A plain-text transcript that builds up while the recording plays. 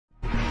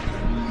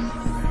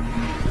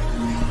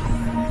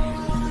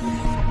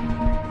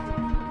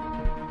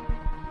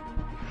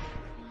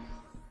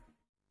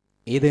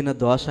ఏదైనా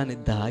దోషాన్ని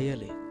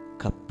దాయాలి,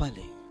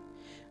 కప్పాలి,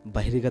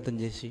 బహిర్గతం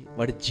చేసి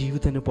వాడి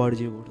జీవితాన్ని పాడు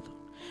చేయకూడదు.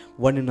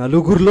 వాడిని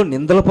నలుగురిలో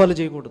నిందల పాలు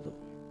చేయకూడదు.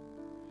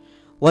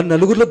 వాడి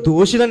నలుగురిలో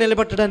దోషిలా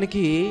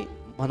నిలబెట్టడానికి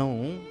మనం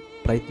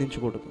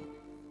ప్రయత్నించకూడదు.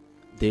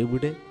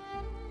 దేవుడే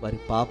వారి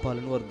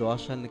పాపాలను, వారి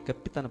దోషాలని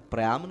కప్పి తన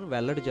ప్రేమను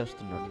వెల్లడి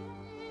చేస్తున్నాడు.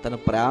 తన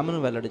ప్రేమను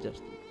వెల్లడి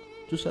చేస్తున్నాడు.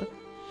 చూసారా,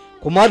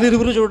 కుమారులు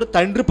ఇరువురు చూడ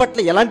తండ్రి పట్ల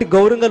ఎలాంటి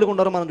గౌరవం కలిగి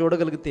ఉన్నారో మనం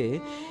చూడగలిగితే,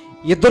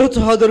 ఇద్దరు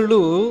సహోదరులు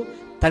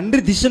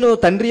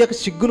తండ్రి యొక్క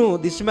సిగ్గును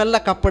దిశమెల్లా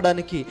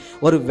కప్పడానికి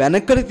వారు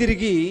వెనకని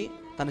తిరిగి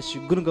తన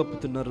సిగ్గును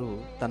కప్పుతున్నారు,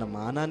 తన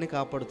మానాన్ని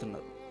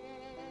కాపాడుతున్నారు.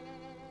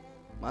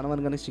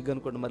 మానవాన్ని కనుక సిగ్గు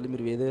అనుకోండి, మళ్ళీ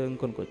మీరు ఏదో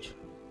అనుకోవచ్చు.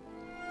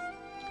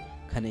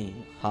 కానీ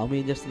హాము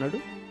ఏం చేస్తున్నాడు?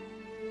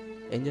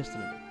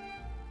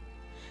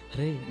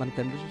 అరే మన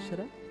తండ్రి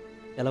చూసారా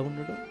ఎలా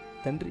ఉన్నాడు?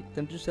 తండ్రి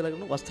చూస్తే ఎలా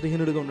ఉన్నాడు?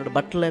 వస్త్రహీనుడిగా ఉన్నాడు,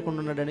 బట్టలు లేకుండా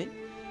ఉన్నాడని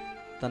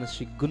తన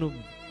సిగ్గును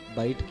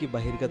బయటికి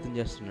బహిర్గతం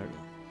చేస్తున్నాడు.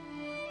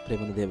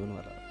 ప్రేమను దేవుని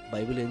వల్ల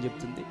బైబిల్ ఏం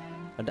చెప్తుంది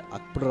అంటే,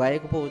 అప్పుడు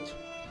రాయకపోవచ్చు,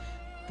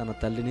 తన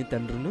తల్లిని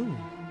తండ్రిని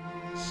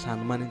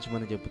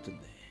సన్మానించమని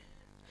చెబుతుంది,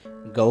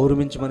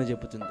 గౌరవించమని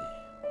చెబుతుంది,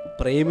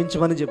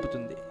 ప్రేమించమని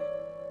చెబుతుంది,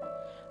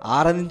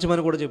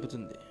 ఆరాధించమని కూడా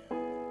చెబుతుంది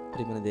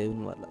ప్రేమను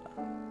దేవుని వల్ల.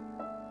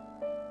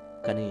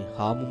 కానీ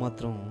హాము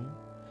మాత్రం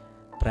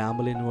ప్రేమ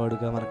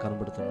లేనివాడుగా మనకు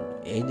కనబడుతున్నాడు.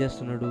 ఏం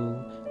చేస్తున్నాడు?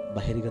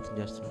 బహిర్గతం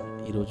చేస్తున్నాడు.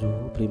 ఈరోజు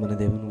ప్రేమను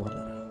దేవుని వల్ల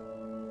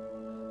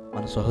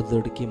మన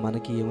సహోదరుడికి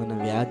మనకి ఏమైనా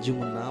వ్యాజ్యం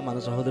ఉన్నా, మన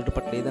సహోదరుడి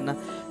పట్ల ఏదైనా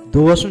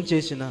దోషం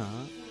చేసినా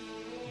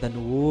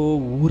దాన్ని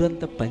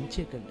ఊరంతా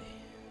పంచేయకండి.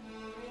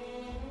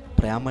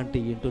 ప్రేమ అంటే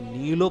ఏంటో,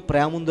 నీలో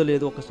ప్రేమ ఉందో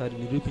లేదో ఒకసారి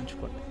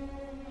నిరూపించుకోండి.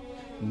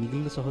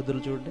 మిగిలిన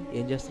సహోదరులు చూడండి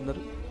ఏం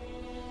చేస్తున్నారు?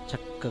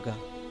 చక్కగా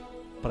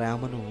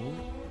ప్రేమను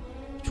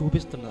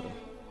చూపిస్తున్నారు.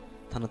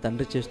 తన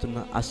తండ్రి చేస్తున్న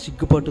ఆ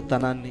సిగ్గుపాటు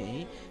తనాన్ని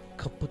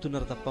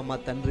కప్పుతున్నారు తప్ప, మా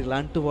తండ్రి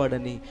ఇలాంటి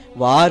వాడని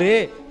వారే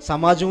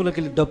సమాజంలోకి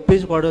వెళ్ళి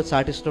డబ్బేసి వాడు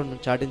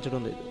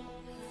చాటించడం లేదు.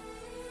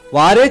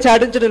 వారే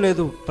చాటించడం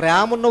లేదు.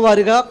 ప్రేమ ఉన్న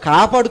వారిగా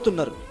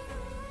కాపాడుతున్నారు,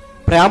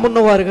 ప్రేమ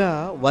ఉన్నవారుగా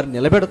వారు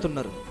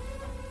నిలబెడుతున్నారు.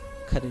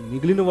 కానీ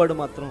మిగిలిన వాడు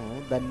మాత్రం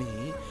దాన్ని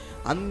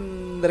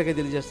అందరికీ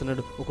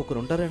తెలియజేస్తున్నాడు. ఒక్కొక్కరు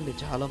ఉంటారండి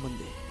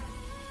చాలామంది,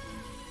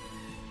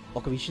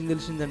 ఒక విషయం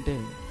తెలిసిందంటే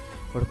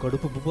వాడు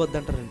కడుపు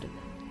ఉబ్బిపోద్దంటారంటే,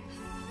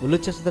 ఒళ్ళు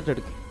వచ్చేస్తుంది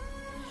అడిగి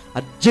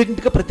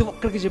అర్జెంటుగా ప్రతి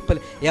ఒక్కరికి చెప్పాలి.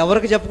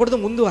 ఎవరికి చెప్పకూడదు.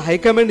 ముందు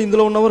హైకమాండ్,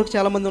 ఇందులో ఉన్న వరకు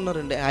చాలామంది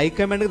ఉన్నారండి,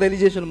 హైకమాండ్కి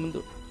తెలియజేసాను.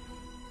 ముందు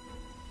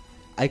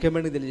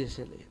హైకమాండ్కి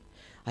తెలియజేసేయాలి.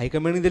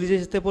 హైకమాండ్కి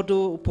తెలియజేస్తే పాటు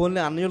పోనీ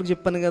అన్నయ్యలకు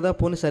చెప్పాను కదా,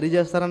 పోనీ సరి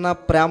చేస్తారన్న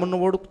ప్రేమ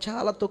ఉన్నవాడు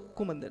చాలా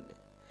తక్కువ మంది అండి.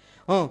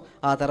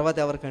 ఆ తర్వాత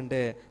ఎవరికంటే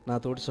నా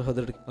తోటి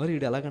సహోదరుడికి,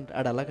 ఈడు ఎలాగంట,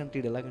 ఆడు ఎలాగంటే,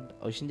 ఈడు ఎలాగంట,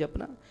 ఆ విషయం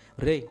చెప్పనా,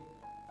 రే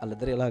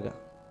వాళ్ళిద్దరు ఇలాగా.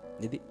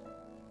 ఇది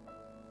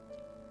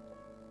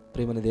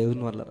ప్రేమని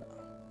దేవుని వల్ల.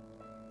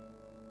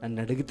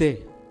 నన్ను అడిగితే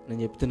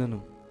నేను చెప్తున్నాను,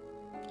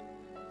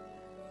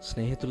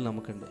 స్నేహితులు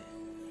నమ్మకండి,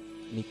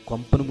 నీ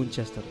కొంపను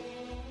ముంచేస్తారు.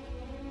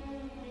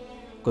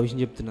 ఒక విషయం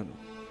చెప్తున్నాను,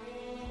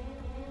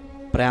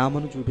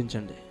 ప్రేమను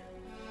చూపించండి.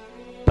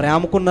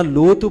 ప్రేమకున్న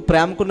లోతు,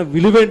 ప్రేమకున్న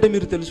విలువ ఏంటో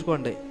మీరు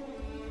తెలుసుకోండి.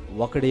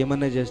 ఒకడు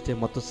ఏమన్నా చేస్తే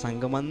మొత్తం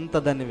సంఘమంతా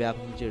దాన్ని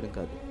వ్యాపకం చేయడం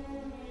కాదు.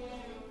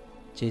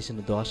 చేసిన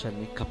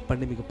దోషాన్ని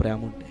కప్పండి. మీకు ప్రేమ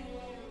ఉంటే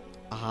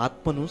ఆ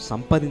ఆత్మను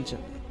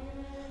సంపాదించండి,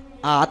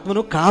 ఆ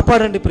ఆత్మను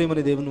కాపాడండి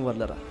ప్రేమని దేవుని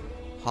వల్లరా.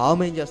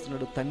 హాము ఏం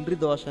చేస్తున్నాడు? తండ్రి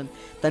దోషాన్ని,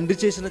 తండ్రి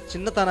చేసిన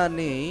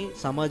చిన్నతనాన్ని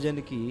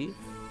సమాజానికి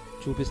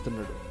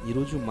చూపిస్తున్నాడు.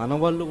 ఈరోజు మన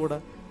వాళ్ళు కూడా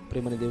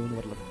ప్రేమని దేవుని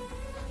వల్ల,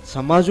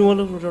 సమాజం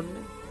వాళ్ళు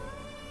చూడండి,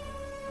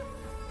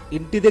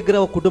 ఇంటి దగ్గర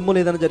ఒక కుటుంబంలో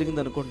ఏదైనా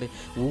జరిగింది అనుకోండి,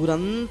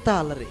 ఊరంతా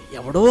అల్లరి.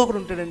 ఎవడో ఒకడు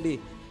ఉంటాడండి,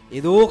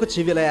 ఏదో ఒక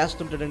చెవి ఇలా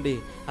వేస్తుంటాడండి,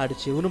 ఆడి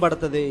చెవును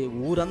పడుతుంది,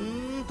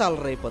 ఊరంతా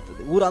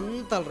అల్లరైపోతుంది,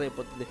 ఊరంతా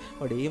అల్లరైపోతుంది.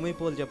 వాడు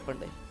ఏమైపోవాలి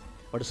చెప్పండి?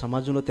 వాడు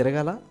సమాజంలో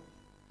తిరగాల?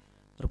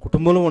 మరి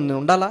కుటుంబంలో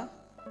ఉండాలా?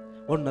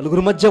 వాడు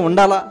నలుగురి మధ్య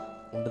ఉండాలా?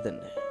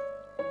 ఉండదండి,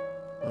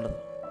 ఉండదు.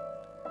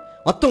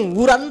 మొత్తం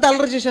ఊరంతా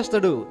అల్లరి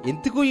చేసేస్తాడు.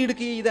 ఎందుకు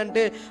వీడికి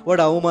ఇదంటే,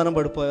 వాడు అవమానం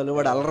పడిపోవాలి,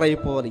 వాడు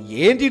అల్లరైపోవాలి.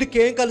 ఏంటి వీడికి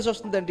ఏం కలిసి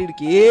వస్తుంది అంటే,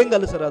 వీడికి ఏం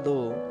కలిసి రాదు.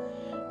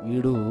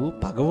 వీడు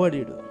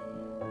పగవాడీడు.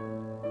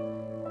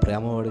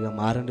 ప్రేమవాడిగా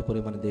మారండి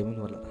ప్రేమని దేవుని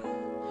వల్ల.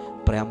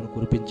 ప్రేమను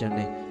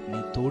కురిపించండి. నీ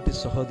తోటి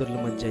సహోదరుల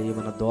మధ్య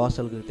ఏమైనా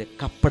దోషాలు కలిగితే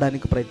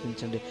కప్పడానికి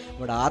ప్రయత్నించండి.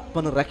 వాడు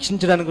ఆత్మను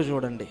రక్షించడానికి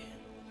చూడండి.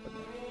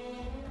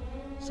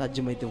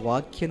 సాధ్యమైతే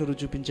వాక్యాన్ని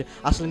రుజుపించే,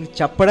 అసలు నీకు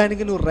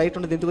చెప్పడానికి నువ్వు రైట్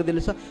ఉండదు. ఎందుకో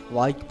తెలుసా?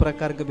 వాక్య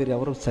ప్రకారంగా మీరు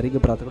ఎవరు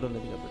సరిగ్గా బ్రతకడం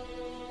లేదు కాబట్టి.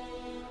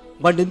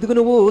 వాడిని ఎందుకు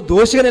నువ్వు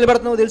దోషిగా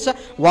నిలబెడుతున్నావో తెలుసా?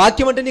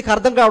 వాక్యం అంటే నీకు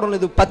అర్థం కావడం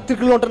లేదు,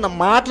 పత్రికలో ఉంటున్న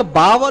మాటల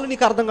భావాలు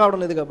నీకు అర్థం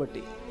కావడం లేదు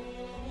కాబట్టి.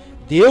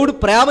 దేవుడు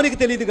ప్రేమ నీకు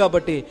తెలియదు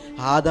కాబట్టి.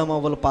 ఆదాము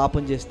అవ్వలు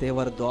పాపం చేస్తే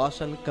వారి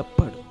దోషాలను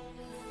కప్పాడు.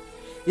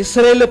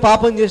 ఇశ్రాయేలు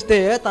పాపం చేస్తే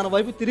తన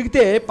వైపు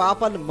తిరిగితే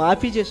పాపాన్ని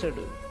మాఫీ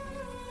చేశాడు.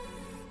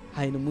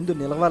 ఆయన ముందు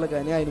నిలవాలి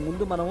కానీ, ఆయన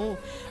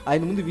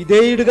ముందు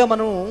విధేయుడిగా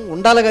మనం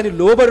ఉండాలి కానీ,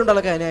 లోబడి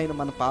ఉండాలి కానీ, ఆయన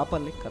మన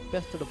పాపాలని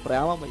కప్పేస్తాడు.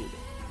 ప్రేమమయుడు.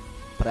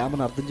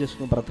 ప్రేమను అర్థం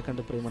చేసుకుని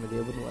బ్రతకండి ప్రేమని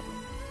దేవుని వల్ల.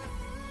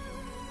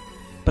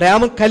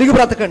 ప్రేమ కలిగి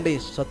బ్రతకండి.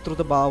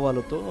 శత్రుత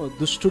భావాలతో,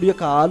 దుష్టుడి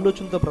యొక్క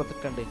ఆలోచనతో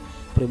బ్రతకండి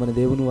ప్రేమని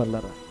దేవుని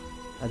వల్లరా.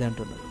 అదే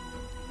అంటున్నారు.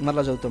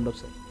 మళ్ళా చదువుతాం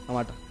ఒకసారి ఆ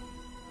మాట.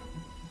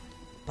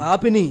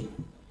 పాపిని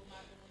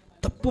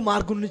తప్పు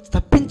మార్గం నుంచి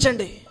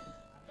తప్పించండి.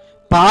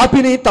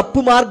 పాపిని తప్పు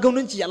మార్గం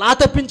నుంచి ఎలా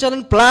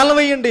తప్పించాలని ప్లాన్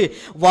వేయండి.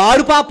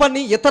 వాడు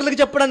పాపాన్ని ఇతరులకు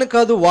చెప్పడానికి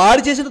కాదు,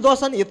 వాడు చేసిన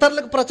దోషాన్ని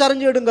ఇతరులకు ప్రచారం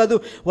చేయడం కాదు,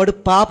 వాడు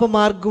పాప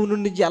మార్గం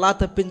నుండి ఎలా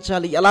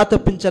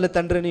తప్పించాలి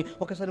తండ్రి అని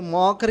ఒకసారి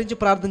మోకరించి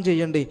ప్రార్థన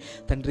చేయండి.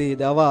 తండ్రి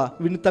దేవా,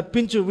 వీడిని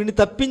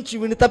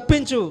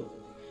తప్పించు.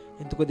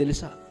 ఎందుకో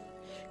తెలుసా?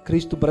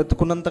 క్రీస్తు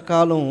బ్రతుకున్నంత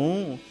కాలం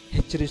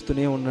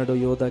హెచ్చరిస్తూనే ఉన్నాడు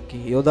యోధాకి,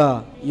 యోధా.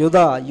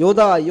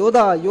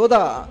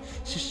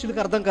 శిష్యులకు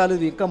అర్థం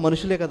కాలేదు, ఇంకా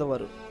మనుషులే కదా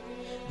వారు,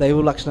 దైవ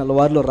లక్షణాలు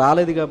వారిలో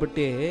రాలేదు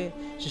కాబట్టి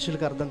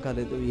శిష్యులకు అర్థం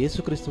కాలేదు.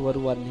 యేసుక్రీస్తు వారు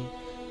వారిని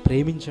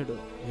ప్రేమించాడు.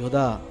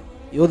 యోధా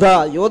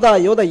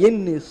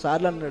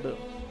ఎన్నిసార్లు అన్నాడు,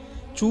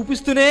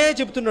 చూపిస్తూనే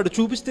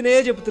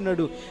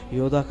చెప్తున్నాడు.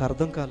 యోధాకు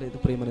అర్థం కాలేదు.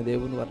 ప్రేమని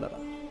దేవుని వల్ల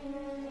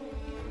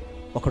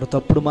ఒకడు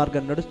తప్పుడు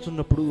మార్గాన్ని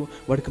నడుస్తున్నప్పుడు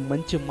వాడికి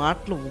మంచి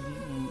మాటలు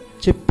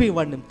చెప్పి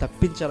వాడిని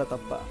తప్పించాలి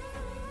తప్ప,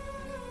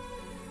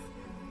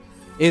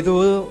 ఏదో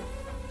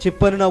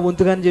చెప్పని నా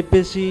వంతుగా అని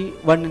చెప్పేసి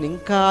వాడిని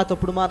ఇంకా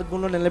తప్పుడు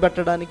మార్గంలో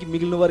నిలబెట్టడానికి,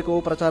 మిగిలిన వారికి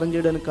ప్రచారం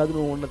చేయడానికి కాదు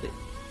నువ్వు ఉన్నది.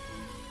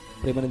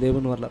 ప్రేమని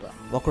దేవుని వల్లరా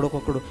ఒకడు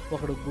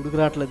గుడికి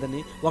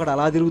రావట్లేదని, ఒకడు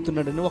అలా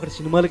తిరుగుతున్నాడని, ఒకడు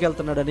సినిమాలకు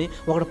వెళ్తున్నాడని,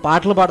 ఒకడు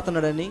పాటలు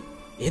పాడుతున్నాడని,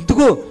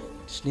 ఎందుకు?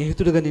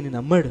 స్నేహితుడిగా నిన్ను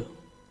నమ్మాడు,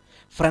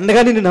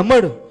 ఫ్రెండ్గా నిన్ను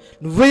నమ్మాడు.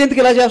 నువ్వే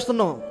ఎందుకు ఇలా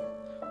చేస్తున్నావు?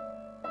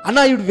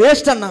 వీడు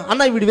వేస్ట్ అన్న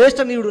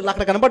వీడు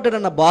అక్కడ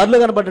కనపడ్డాడన్నా, బార్లో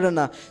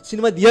కనపడ్డాడన్నా,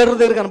 సినిమా థియేటర్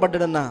దగ్గర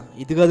కనపడ్డాడన్నా.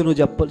 ఇది కాదు నువ్వు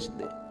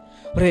చెప్పాల్సిందే.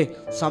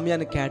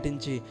 సమయాన్ని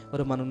కేటాయించి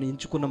మనం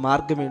ఎంచుకున్న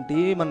మార్గం ఏంటి,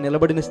 మనం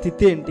నిలబడిన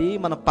స్థితి ఏంటి,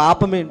 మన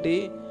పాపం ఏంటి,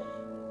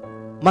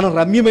 మన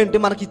రమ్యం ఏంటి,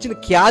 మనకి ఇచ్చిన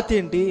ఖ్యాతి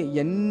ఏంటి,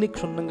 ఇవన్నీ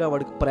క్షుణ్ణంగా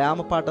వాడికి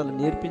ప్రేమ పాఠాలు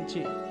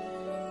నేర్పించి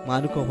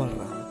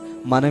మానుకోవాలరా.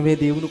 మనమే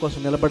దేవుని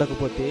కోసం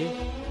నిలబడకపోతే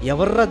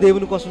ఎవర్రా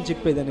దేవుని కోసం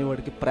చెప్పేదని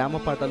వాడికి ప్రేమ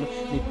పాఠాలు,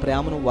 నీ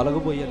ప్రేమను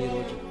వలగబోయాలి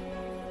ఈరోజు.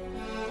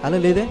 అలా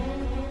లేదు.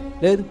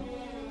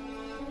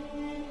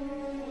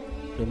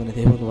 ప్రేమని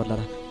దేవుని వల్ల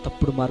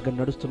తప్పుడు మార్గం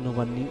నడుస్తున్న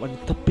వాడిని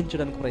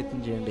తప్పించడానికి ప్రయత్నం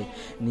చేయండి.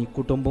 నీ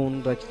కుటుంబం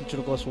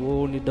రక్షించడం కోసం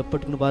నీ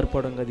డప్పట్టుకుని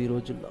బారిపోవడం కాదు. ఈ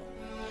రోజుల్లో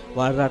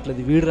వాడు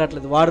రావట్లేదు, వీడు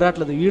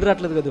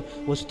రావట్లేదు కాదు,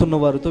 వస్తున్న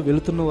వారితో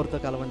వెళుతున్న వారితో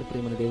కలవండి.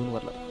 ప్రేమని దేవుని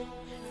వల్ల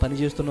పని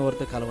చేస్తున్న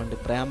వారితో కలవండి.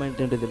 ప్రేమ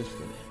ఏంటంటే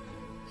తెలుస్తుంది.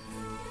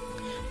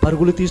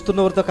 పరుగులు తీస్తున్న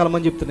వారితో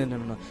కలమని చెప్తున్నాను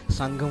నేను.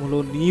 సంఘంలో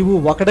నీవు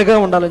ఒకటిగా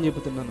ఉండాలని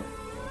చెబుతున్నాను.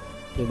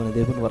 ప్రేమని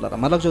దేవుని వల్ల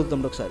మళ్ళీ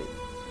చదువుతాం ఒకసారి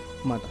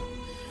మాట.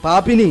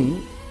 పాపిని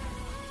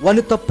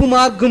వాని తప్పు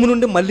మార్గము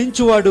నుండి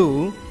మళ్లించువాడు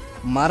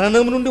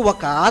మరణం నుండి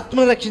ఒక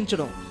ఆత్మను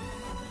రక్షించడం,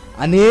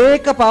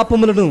 అనేక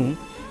పాపములను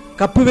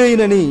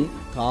కప్పివేయనని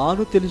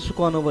తాను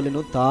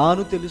తెలుసుకొనవలెను.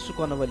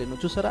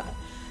 చూసారా,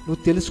 నువ్వు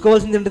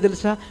తెలుసుకోవాల్సింది ఏంటో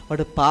తెలుసా?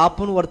 వాడు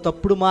పాపను, వాడు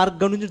తప్పుడు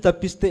మార్గం నుంచి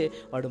తప్పిస్తే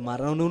వాడు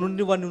మరణం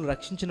నుండి వాడిని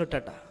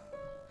రక్షించినట్టట.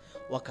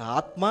 ఒక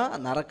ఆత్మ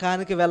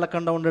నరకానికి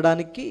వెళ్ళకుండా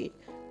ఉండడానికి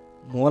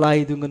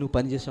మూలాయుధంగా నువ్వు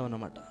పనిచేసావు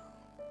అన్నమాట.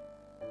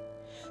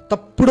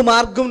 తప్పుడు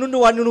మార్గం నుండి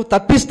వాడిని నువ్వు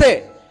తప్పిస్తే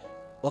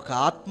ఒక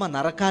ఆత్మ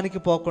నరకానికి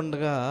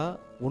పోకుండా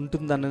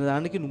ఉంటుందన్న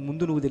దానికి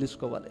నువ్వు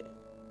తెలుసుకోవాలి.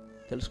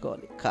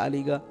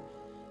 ఖాళీగా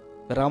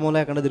విరామం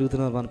లేకుండా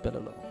తిరుగుతున్నారు మన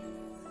పిల్లలు.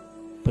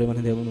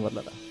 ప్రేమని దేవుని వల్ల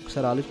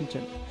ఒకసారి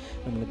ఆలోచించండి.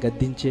 మిమ్మల్ని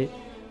గద్దించే,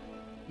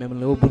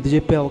 మిమ్మల్ని బుద్ధి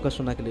చెప్పే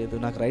అవకాశం నాకు లేదు,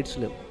 నాకు రైట్స్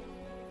లేవు.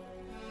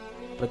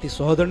 ప్రతి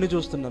సోదరుడిని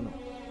చూస్తున్నాను.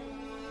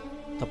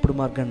 తప్పుడు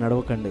మార్గాన్ని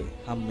నడవకండి.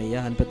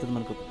 అమ్మయ్య అనిపిస్తుంది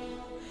మనకు.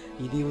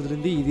 ఇది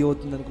వదిలింది, ఇది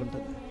అవుతుంది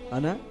అనుకుంటుంది.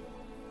 అవునా?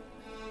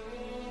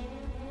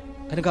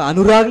 కనుక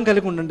అనురాగం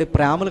కలిగి ఉండండి,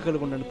 ప్రేమలు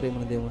కలిగి ఉండండి.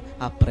 ప్రేమను దేవుడు,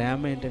 ఆ ప్రేమ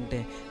ఏంటంటే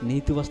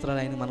నీతి వస్త్రాలు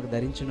ఆయన మనకు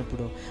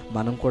ధరించినప్పుడు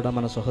మనం కూడా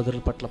మన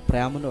సహోదరుల పట్ల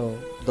ప్రేమను,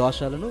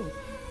 దోషాలను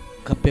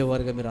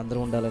కప్పేవారుగా మీరు అందరూ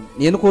ఉండాలని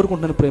నేను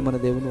కోరుకుంటున్నాను. ప్రేమను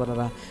దేవుని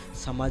వలన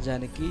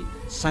సమాజానికి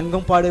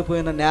సంఘం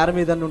పాడైపోయిన నేరం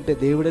ఏదన్నా ఉంటే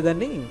దేవుడే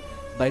దాన్ని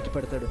బయట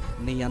పెడతాడు.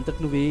 నీ అంతటి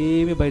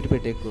నువ్వేమీ బయట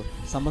పెట్టేకు.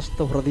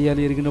 సమస్త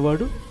హృదయాలు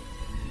ఎరిగినవాడు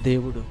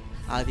దేవుడు.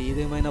 అది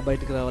ఏదేమైనా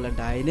బయటకు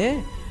రావాలంటే ఆయనే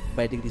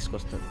బయటికి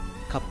తీసుకొస్తాడు.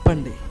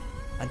 కప్పండి,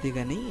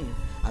 అంతేగాని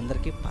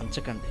అందరికీ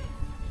పంచకండి.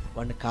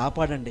 వాడిని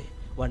కాపాడండి,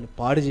 వాడిని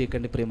పాడు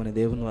చేయకండి. ప్రేమని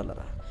దేవుని వల్ల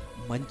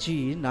మంచి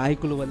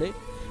నాయకుల వలె,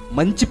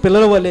 మంచి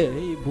పిల్లల వలె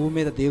ఈ భూమి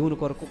మీద దేవుని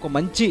కొరకు ఒక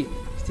మంచి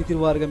స్థితి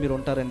వారుగా మీరు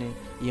ఉంటారని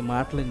ఈ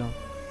మాటలను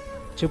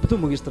చెబుతూ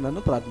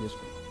ముగిస్తున్నాను. ప్రార్థన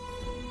చేసుకుంటాను.